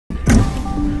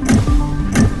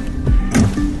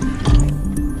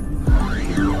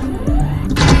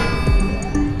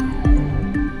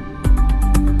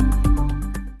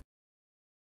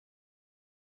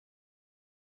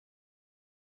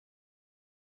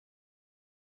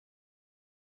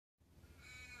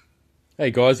Hey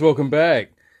guys, welcome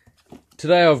back.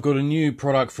 Today I've got a new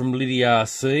product from LiDi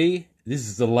RC. This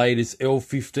is the latest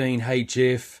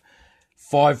L15HF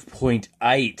 5.8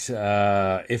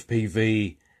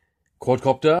 FPV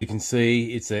quadcopter. You can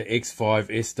see it's a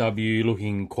X5SW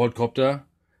looking quadcopter,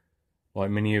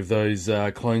 like many of those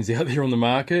clones out there on the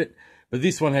market. But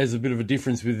this one has a bit of a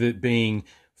difference with it being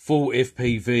full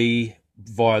FPV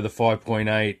via the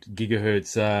 5.8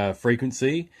 gigahertz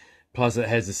frequency. Plus it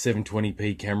has a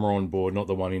 720p camera on board, not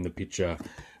the one in the picture.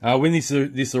 When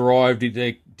this arrived,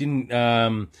 it didn't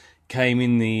came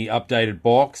in the updated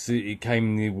box. It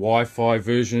came in the Wi-Fi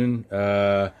version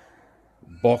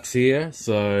box here.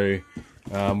 So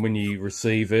when you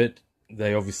receive it,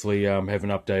 they obviously haven't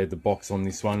updated the box on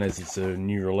this one as it's a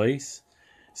new release.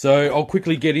 So I'll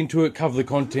quickly get into it, cover the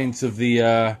contents of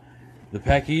the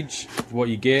package, what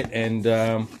you get, and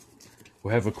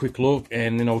we'll have a quick look,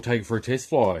 and then I'll take it for a test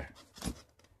fly.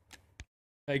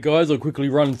 Hey guys, I'll quickly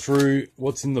run through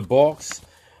what's in the box.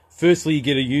 Firstly, you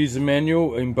get a user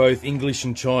manual in both English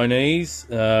and Chinese.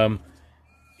 Here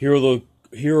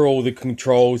are all the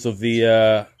controls of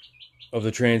the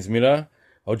transmitter.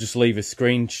 I'll just leave a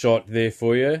screenshot there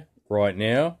for you right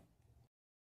now.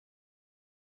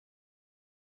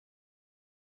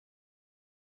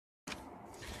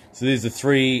 So there's the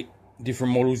 3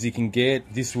 different models you can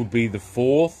get. This would be the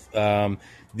 4th.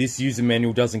 This user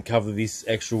manual doesn't cover this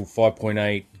actual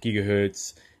 5.8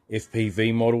 gigahertz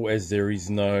FPV model, as there is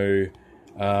no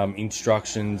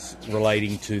instructions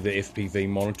relating to the FPV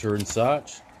monitor and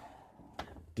such.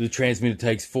 The transmitter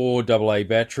takes 4 AA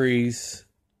batteries.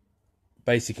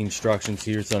 Basic instructions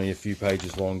here, it's only a few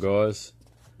pages long, guys.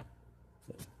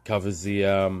 Covers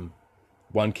the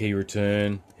 1 key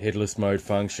return, headless mode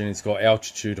function. It's got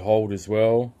altitude hold as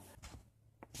well.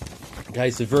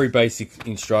 Okay, so very basic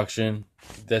instruction.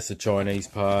 That's the Chinese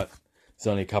part. It's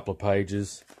only a couple of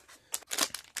pages.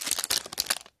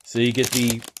 So you get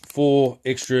the 4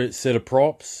 extra set of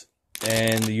props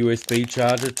and the USB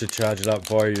charger to charge it up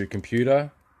via your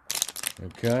computer.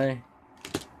 Okay.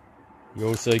 You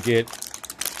also get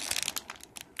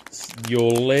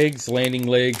your legs, landing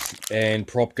legs, and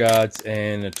prop guards,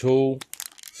 and a tool,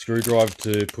 screwdriver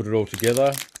to put it all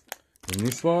together in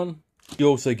this one. You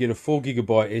also get a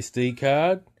 4GB SD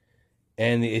card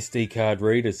and the SD card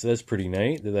reader, so that's pretty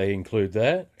neat that they include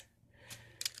that.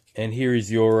 And here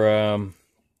is your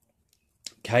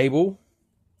cable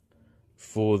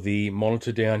for the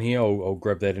monitor down here. I'll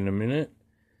grab that in a minute.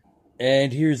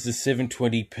 And here's the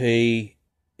 720p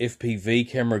FPV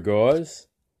camera, guys.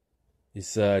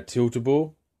 It's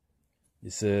tiltable.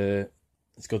 It's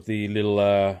got the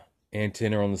little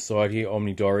antenna on the side here,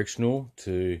 omnidirectional,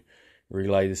 to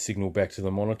relay the signal back to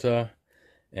the monitor,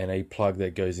 and a plug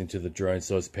that goes into the drone,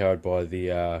 so it's powered by the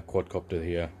quadcopter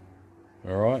here.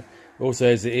 Alright, also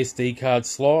has the SD card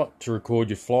slot to record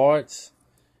your flights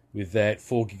with that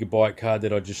 4GB card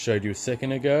that I just showed you a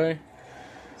second ago,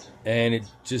 and it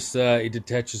just it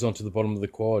detaches onto the bottom of the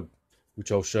quad,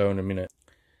 which I'll show in a minute.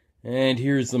 And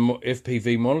here is the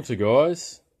FPV monitor,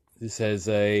 guys. This has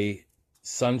a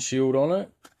sun shield on it,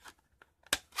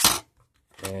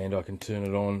 and I can turn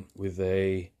it on with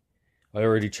I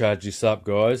already charged this up,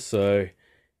 guys, so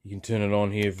you can turn it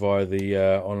on here via the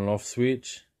on and off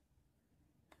switch,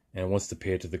 and it wants to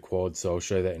pair to the quad, so I'll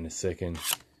show that in a second.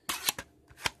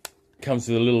 Comes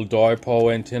with a little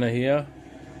dipole antenna here,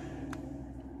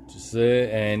 just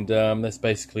there, and that's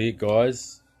basically it,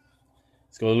 guys.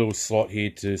 It's got a little slot here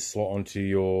to slot onto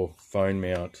your phone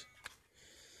mount.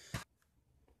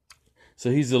 So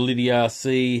here's the LiDi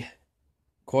RC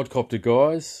quadcopter,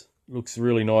 guys. Looks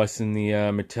really nice in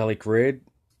the metallic red.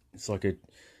 It's like a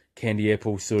candy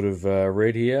apple sort of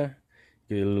red here.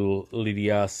 Get a little LiDi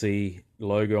RC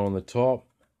logo on the top.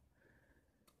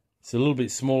 It's a little bit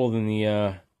smaller than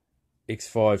the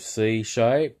X5C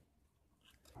shape.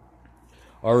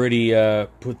 I already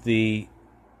put the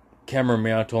camera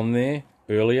mount on there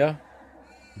earlier.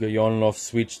 You've got your on and off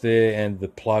switch there and the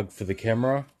plug for the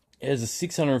camera. It has a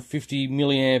 650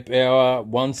 milliamp hour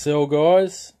 1 cell,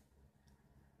 guys.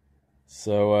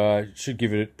 So it should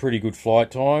give it a pretty good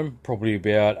flight time, probably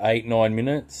about 8-9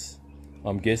 minutes,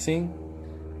 I'm guessing.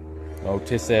 I'll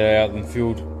test that out in the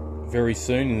field very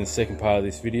soon in the second part of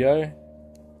this video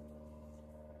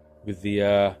with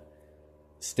the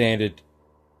standard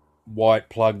white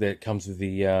plug that comes with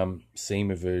the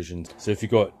SEMA version. So if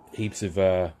you've got heaps of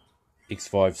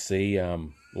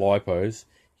X5C lipos,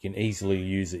 you can easily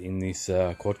use it in this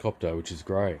quadcopter, which is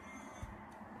great.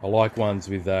 I like ones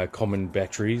with common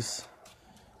batteries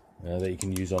that you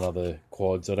can use on other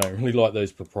quads. I don't really like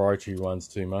those proprietary ones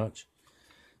too much.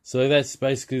 So that's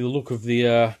basically the look of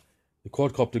the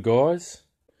quadcopter, guys.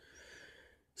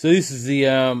 So this is the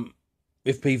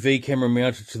FPV camera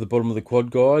mounted to the bottom of the quad,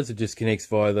 guys. It just connects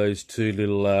via those two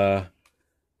little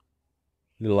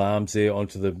arms there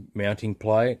onto the mounting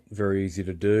plate. Very easy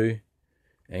to do,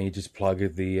 and you just plug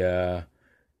the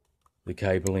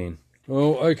cable in.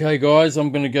 Well, okay guys,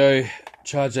 I'm going to go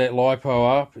charge that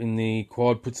LiPo up in the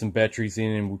quad, put some batteries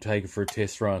in, and we'll take it for a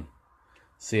test run.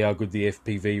 See how good the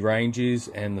FPV range is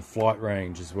and the flight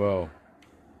range as well.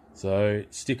 So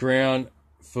stick around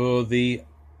for the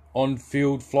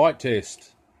on-field flight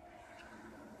test.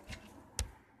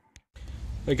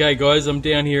 Okay guys, I'm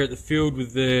down here at the field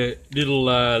with the little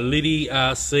LiDi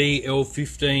RC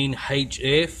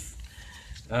L15HF.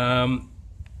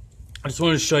 I just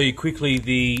wanted to show you quickly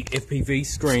the FPV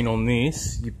screen on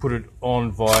this. You put it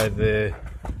on via the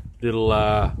little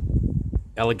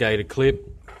alligator clip.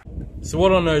 So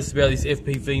what I noticed about this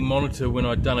FPV monitor when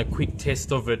I'd done a quick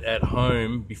test of it at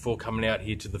home before coming out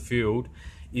here to the field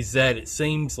is that it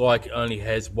seems like it only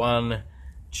has one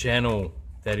channel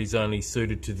that is only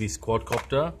suited to this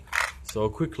quadcopter. So I'll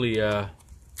quickly turn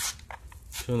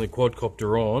the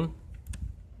quadcopter on.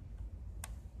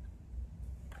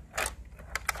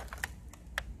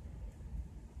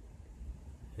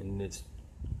 And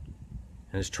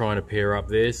it's trying to pair up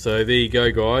there. So there you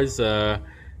go guys.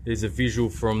 There's a visual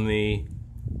from the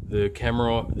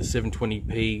camera, the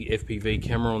 720p FPV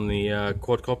camera on the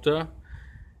quadcopter.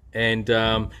 And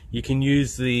you can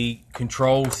use the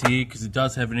controls here because it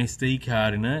does have an SD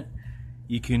card in it.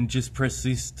 You can just press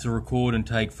this to record and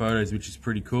take photos, which is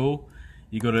pretty cool.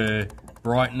 You got a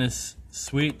brightness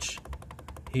switch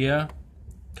here,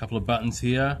 a couple of buttons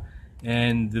here,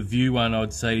 and the view one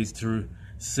I'd say is to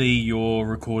see your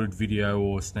recorded video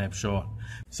or snapshot.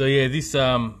 So yeah, this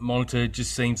monitor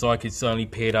just seems like it's only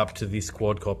paired up to this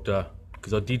quadcopter,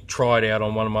 because I did try it out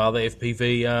on one of my other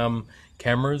FPV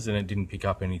cameras and it didn't pick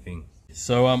up anything.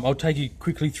 So I'll take you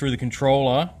quickly through the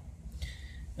controller.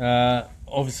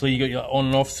 Obviously you got your on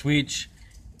and off switch.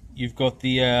 You've got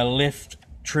the left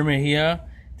trimmer here.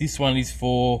 This one is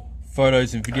for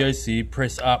photos and videos, so you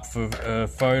press up for a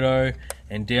photo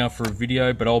and down for a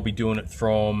video, but I'll be doing it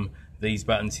from these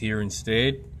buttons here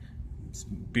instead. It's a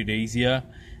bit easier.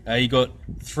 You got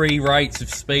 3 rates of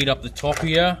speed up the top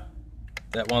here.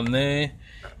 That one there.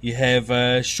 You have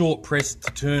a short press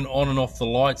to turn on and off the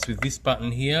lights with this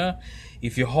button here.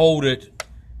 If you hold it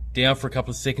down for a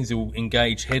couple of seconds, it will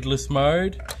engage headless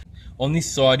mode. On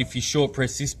this side, if you short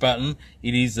press this button,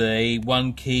 it is a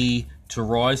 1 key to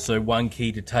rise, so 1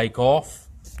 key to take off,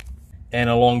 and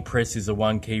a long press is a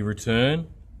 1 key return.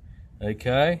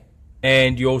 Okay,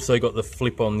 and you also got the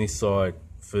flip on this side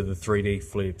for the 3D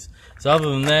flips. So other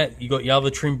than that, you got your other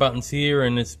trim buttons here,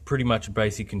 and it's pretty much a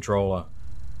basic controller.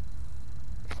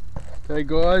 Okay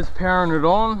guys, powering it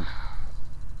on.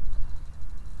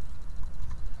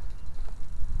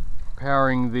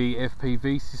 Powering the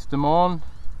FPV system on.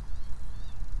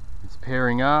 It's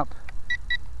pairing up.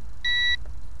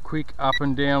 Quick up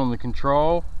and down on the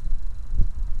control.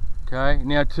 Okay,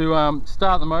 now to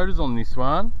start the motors on this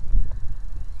one,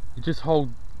 you just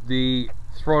hold the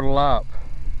throttle up.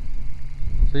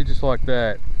 See, just like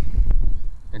that.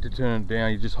 And to turn it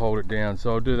down, you just hold it down.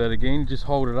 So I'll do that again. You just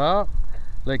hold it up,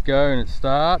 let go, and it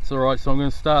starts. Alright, so I'm going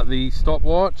to start the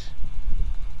stopwatch.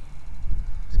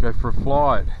 Let's go for a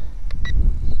flight.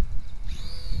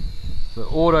 So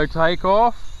auto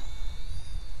takeoff.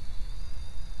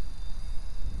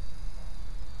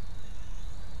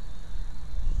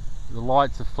 The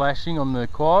lights are flashing on the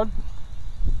quad.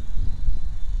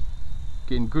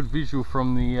 Getting good visual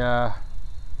from the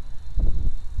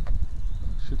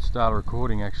should start a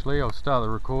recording actually. I'll start the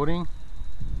recording.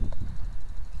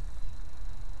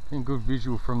 Getting good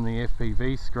visual from the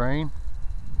FPV screen.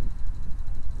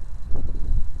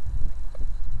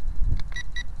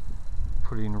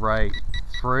 Put in rate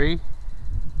 3.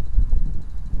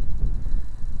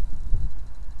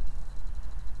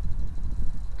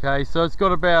 Okay, so it's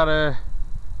got about a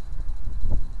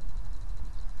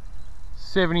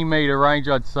 70-meter range,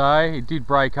 I'd say. It did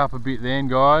break up a bit then,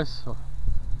 guys. I'll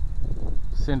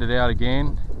send it out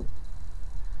again.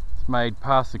 It's made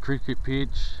past the cricket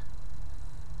pitch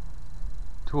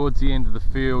towards the end of the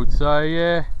field. So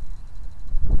yeah,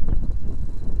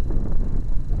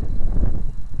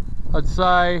 I'd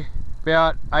say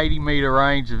about 80-meter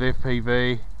range of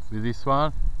FPV with this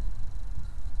one.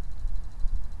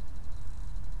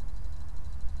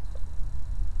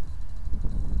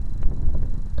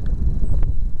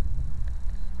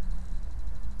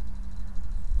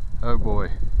 Oh boy.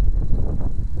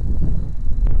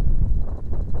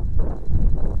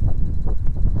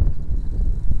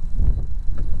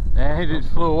 And it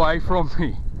flew away from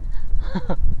me.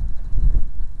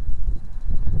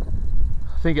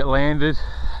 think it landed.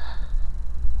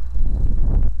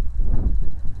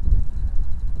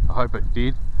 I hope it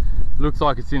did. It looks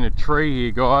like it's in a tree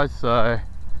here, guys, so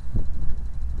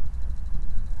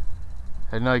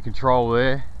had no control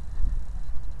there.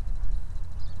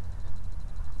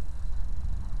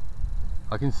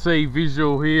 I can see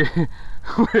visual here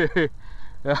where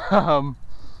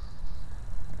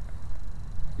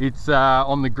it's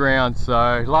on the ground,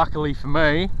 so luckily for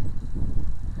me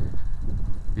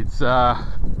it's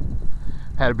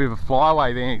had a bit of a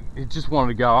flyaway there. It just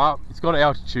wanted to go up. It's got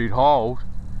altitude hold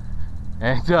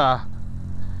and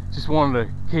just wanted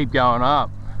to keep going up.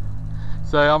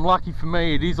 So I'm lucky for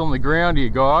me it is on the ground here,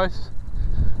 guys.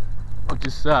 I'll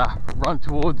just run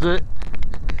towards it.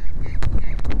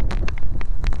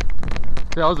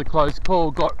 That was a close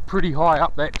call, got pretty high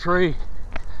up that tree.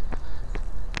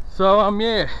 So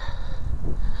yeah,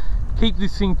 keep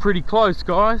this thing pretty close,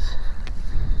 guys.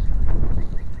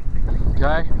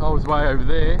 Okay, I was way over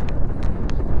there,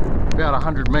 about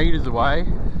 100 meters away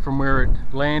from where it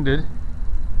landed.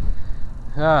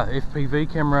 The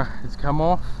FPV camera has come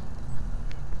off.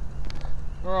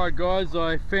 Alright guys,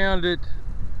 I found it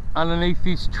underneath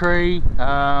this tree,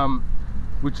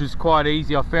 which was quite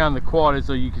easy. I found the quad, as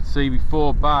you could see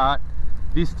before, but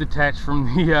this detached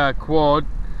from the quad.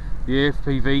 The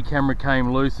FPV camera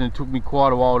came loose and it took me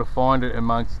quite a while to find it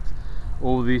amongst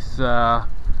all this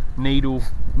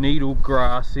needle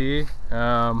grass here.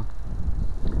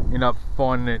 Ended up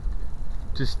finding it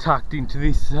just tucked into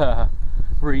this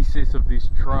recess of this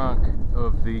trunk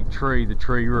of the tree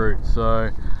root.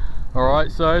 So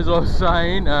alright, so as I was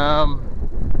saying,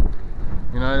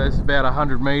 you know, that's about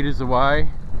 100 meters away.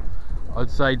 I'd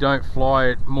say don't fly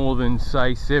it more than,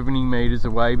 say, 70 meters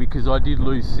away, because I did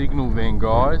lose signal then,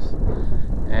 guys,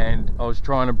 and I was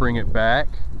trying to bring it back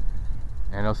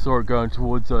and I saw it going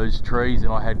towards those trees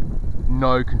and I had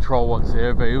no control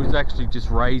whatsoever. It was actually just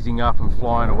raising up and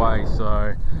flying away.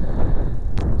 So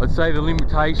I'd say the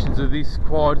limitations of this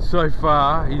quad so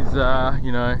far is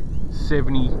you know,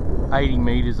 70-80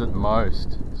 meters at the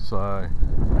most. So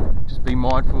just be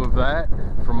mindful of that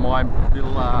from my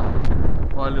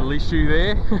little issue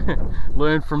there.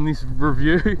 Learn from this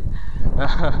review.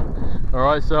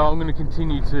 Alright, so I'm going to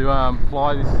continue to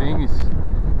fly this thing. It's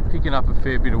picking up a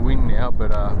fair bit of wind now,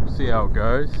 but we'll see how it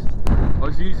goes. I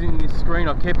was using this screen,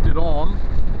 I kept it on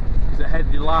because it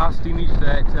had the last image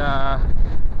that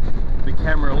the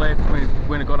camera left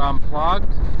when it got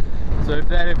unplugged. So if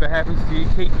that ever happens to you,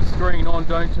 keep your screen on,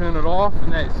 don't turn it off,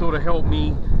 and that sort of helped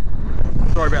me,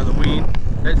 sorry about the wind,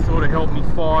 that sort of helped me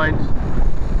find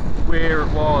where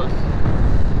it was.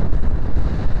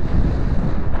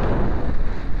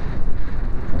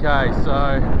 Okay, so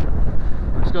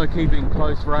I'm just going to keep it in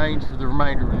close range for the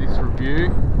remainder of this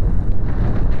review.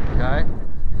 Okay,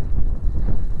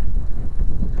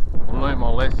 I learned my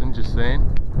lesson just then.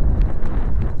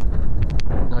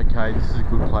 Okay, this is a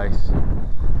good place.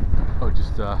 I'll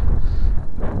just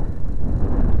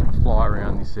fly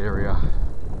around this area.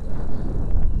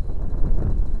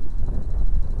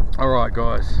 Alright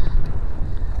guys,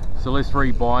 so let's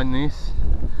rebind this.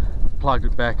 Plugged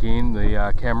it back in,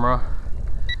 the camera.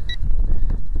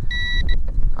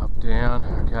 Up, down.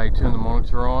 Okay, turn the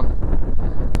monitor on.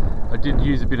 I did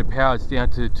use a bit of power. It's down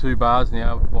to 2 bars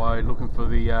now by looking for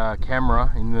the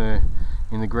camera in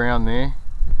the ground there,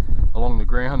 along the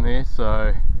ground there.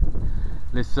 So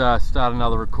let's start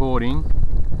another recording.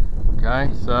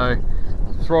 Okay, so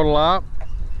throttle up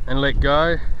and let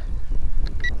go.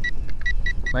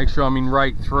 Make sure I'm in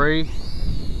rate 3.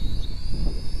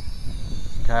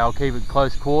 Okay, I'll keep it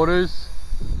close quarters.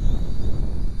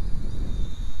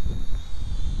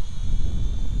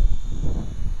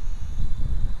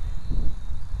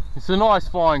 It's a nice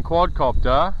flying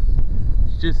quadcopter.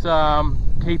 It's just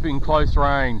keep it in close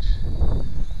range.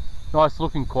 Nice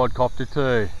looking quadcopter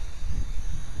too.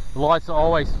 The lights are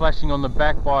always flashing on the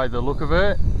back by the look of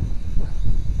it.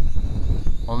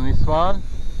 On this one,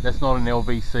 that's not an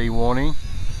LVC warning.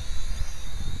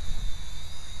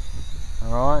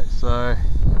 Alright, so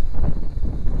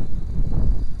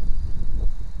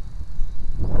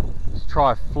let's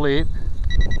try a flip.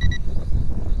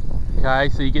 Okay,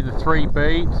 so you get the 3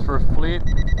 beeps for a flip.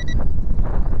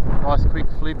 Nice quick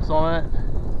flips on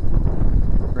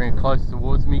it. Bring it close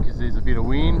towards me because there's a bit of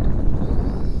wind.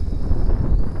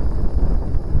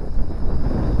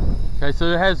 Okay, so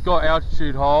it has got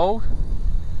altitude hold.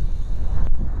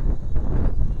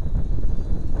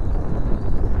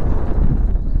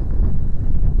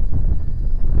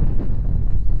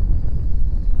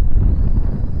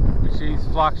 Which is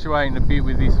fluctuating a bit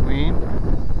with this wind.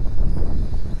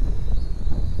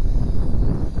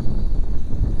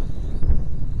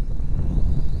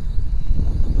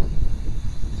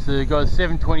 So got a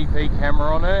 720p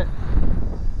camera on it.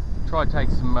 Try to take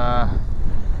some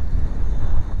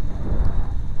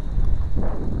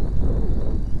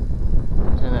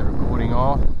turn that recording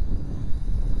off.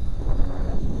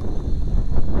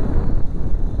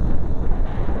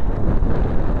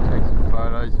 Take some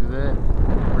photos with it.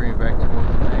 Bring it back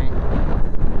towards me.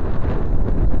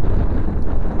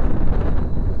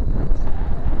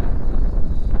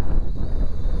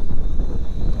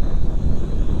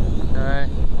 Okay.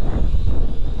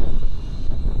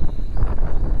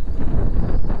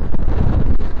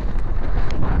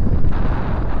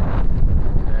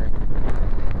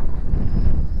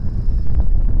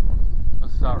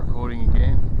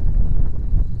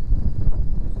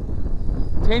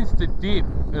 Tends to dip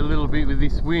a little bit with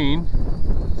this wind,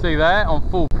 see that, on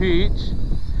full pitch,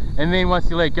 and then once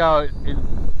you let go it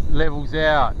levels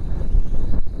out.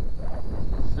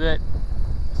 So that,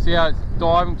 see how it's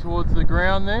diving towards the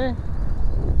ground there,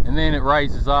 and then it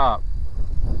raises up.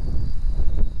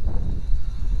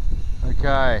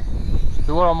 Okay,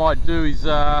 so what I might do is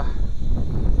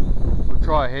we'll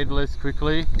try a headless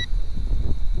quickly.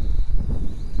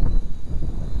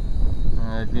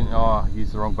 Oh, I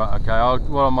used the wrong button. Okay,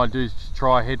 what I might do is just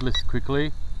try headless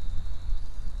quickly.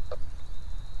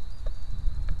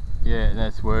 Yeah, and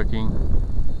that's working.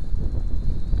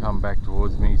 Come back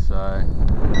towards me, so.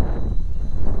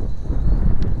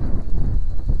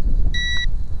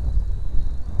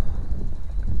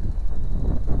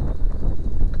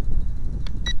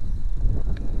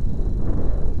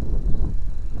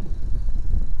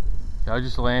 Okay, I'll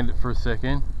just land it for a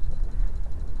second.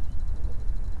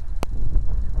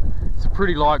 It's a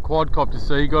pretty light quadcopter,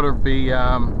 so you got to be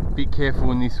a bit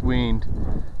careful in this wind.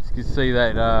 As you can see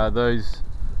that those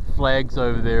flags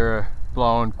over there are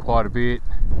blowing quite a bit.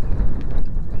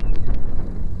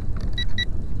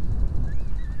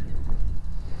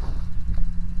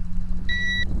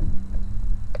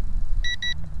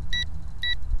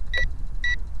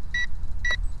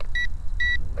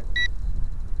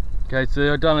 Okay,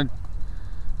 so I've done a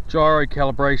gyro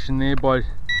calibration there by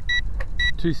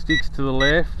 2 sticks to the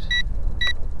left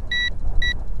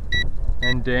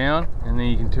and down, and then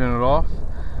you can turn it off.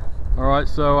 Alright,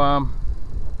 so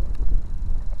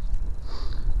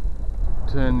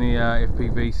turn the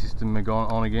FPV system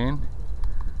on again,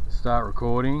 start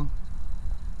recording.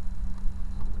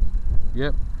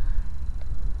 Yep,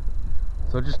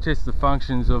 so I'll just test the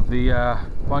functions of the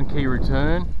 1 key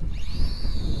return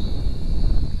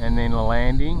and then a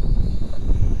landing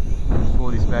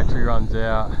before this battery runs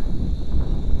out.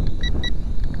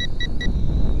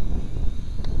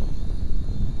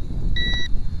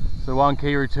 So 1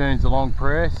 key returns a long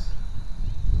press.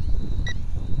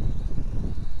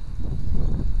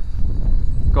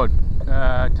 Got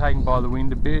taken by the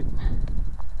wind a bit.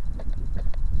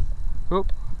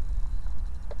 Oop.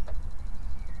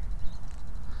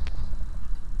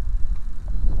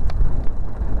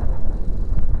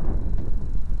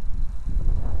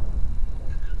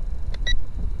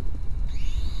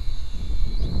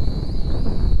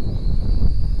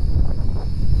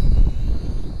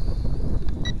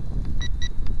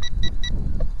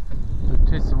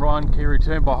 Test the 1 key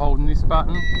return by holding this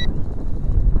button.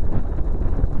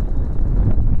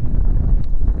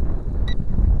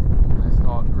 That's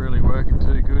not really working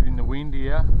too good in the wind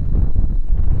here.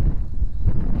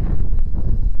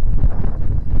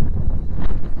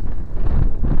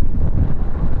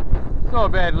 It's not a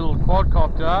bad little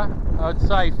quadcopter. I'd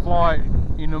say fly it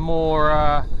in a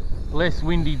more less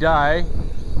windy day.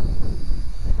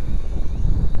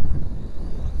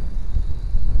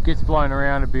 Gets blown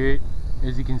around a bit,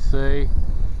 as you can see.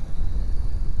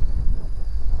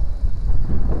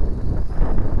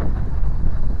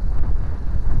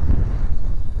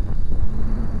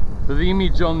 But the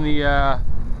image on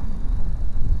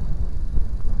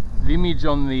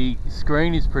the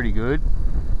screen is pretty good.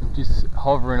 I'm just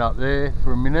hovering up there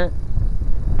for a minute.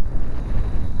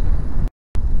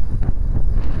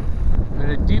 But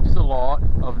it dips a lot,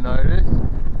 I've noticed.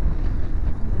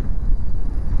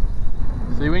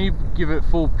 See, when you give it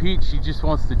full pitch, he just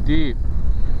wants to dip.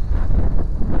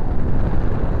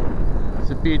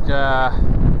 It's a bit,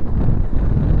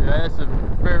 that's a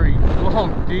very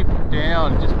long dip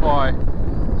down just by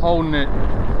holding it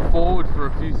forward for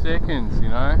a few seconds, you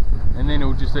know, and then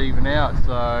it'll just even out.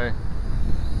 So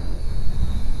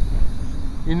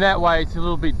in that way, it's a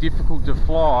little bit difficult to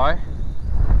fly,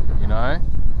 you know.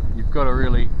 You've got to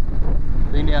really,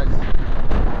 see now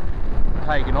it's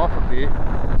taken off a bit.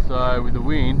 So with the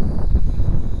wind,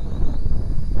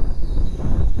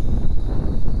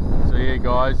 so yeah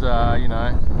guys, you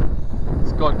know,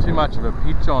 it's got too much of a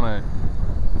pitch on it.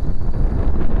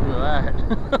 at that.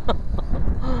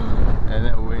 And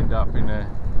that will end up in a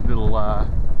little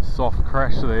soft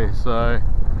crash there. So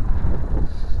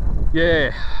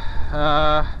yeah,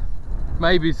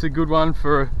 maybe it's a good one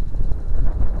for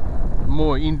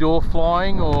more indoor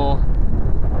flying, or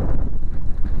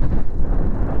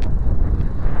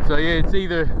so yeah, it's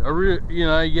either a real, you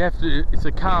know, you have to, it's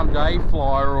a calm day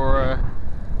flyer or a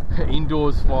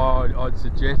indoors flyer, I'd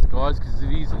suggest, guys, because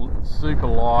it is super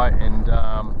light and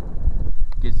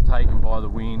gets taken by the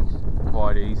wind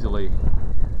quite easily.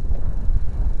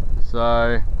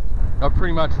 So I've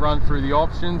pretty much run through the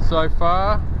options so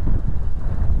far,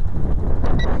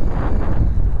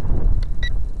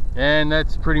 and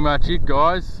that's pretty much it,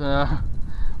 guys. I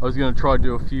was going to try to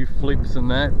do a few flips and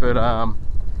that, but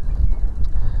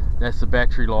that's the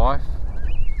battery life.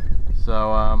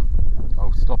 So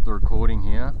I'll stop the recording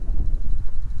here,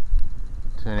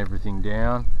 turn everything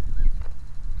down,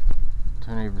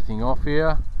 turn everything off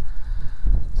here.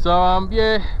 So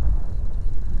yeah,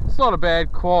 it's not a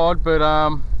bad quad, but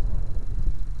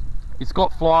it's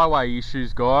got flyaway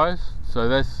issues, guys. So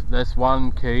that's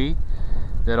one key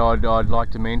that I'd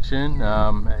like to mention.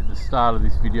 At the start of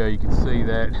this video, you can see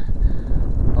that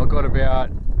I got about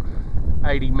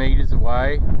 80 meters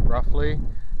away, roughly.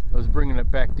 I was bringing it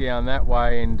back down that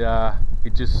way, and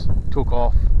it just took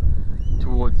off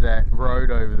towards that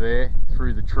road over there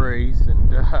through the trees.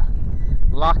 And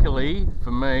luckily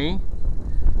for me,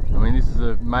 I mean, this is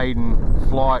a maiden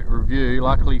flight review,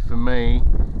 luckily for me,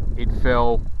 it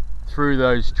fell through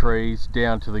those trees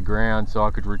down to the ground so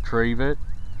I could retrieve it.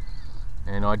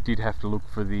 And I did have to look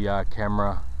for the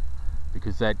camera,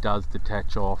 because that does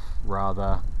detach off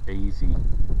rather easy.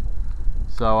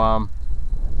 So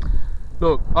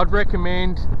look, I'd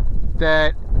recommend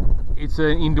that it's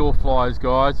an indoor flyers,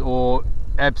 guys, or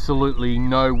absolutely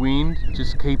no wind.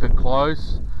 Just keep it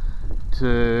close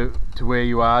to where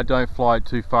you are, don't fly it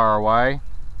too far away.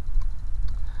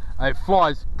 It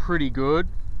flies pretty good,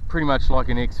 pretty much like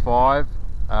an X5,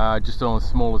 just on a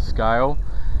smaller scale.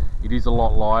 It is a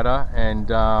lot lighter, and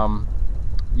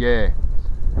yeah,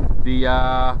 the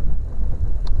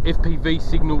FPV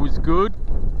signal was good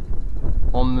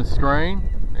on the screen.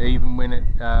 Even when it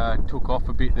took off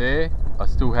a bit there, I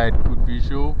still had good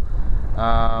visual.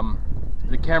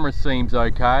 The camera seems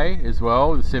okay as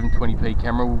well, the 720p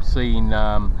camera. We'll see in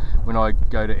when I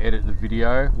go to edit the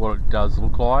video what it does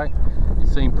look like. It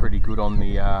seemed pretty good on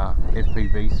the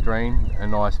FPV screen, a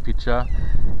nice picture.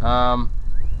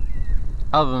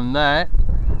 Other than that,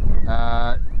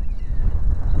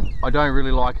 I don't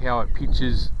really like how it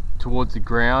pitches towards the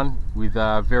ground with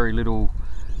very little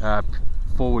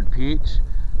forward pitch.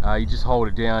 You just hold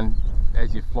it down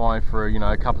as you're flying for, you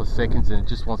know, a couple of seconds, and it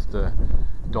just wants to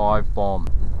dive bomb.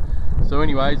 So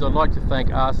anyways, I'd like to thank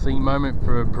RC Moment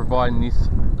for providing this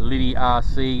LiDi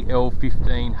RC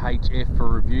L15HF for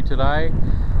review today.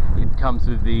 It comes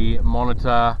with the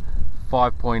monitor,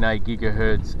 5.8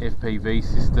 gigahertz FPV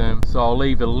system. So I'll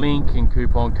leave a link and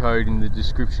coupon code in the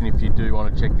description if you do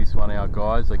want to check this one out,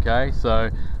 guys. Okay, so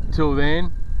until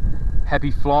then,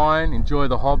 happy flying, enjoy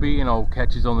the hobby, and I'll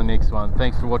catch you on the next one.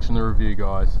 Thanks for watching the review,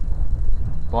 guys.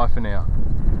 Bye for now.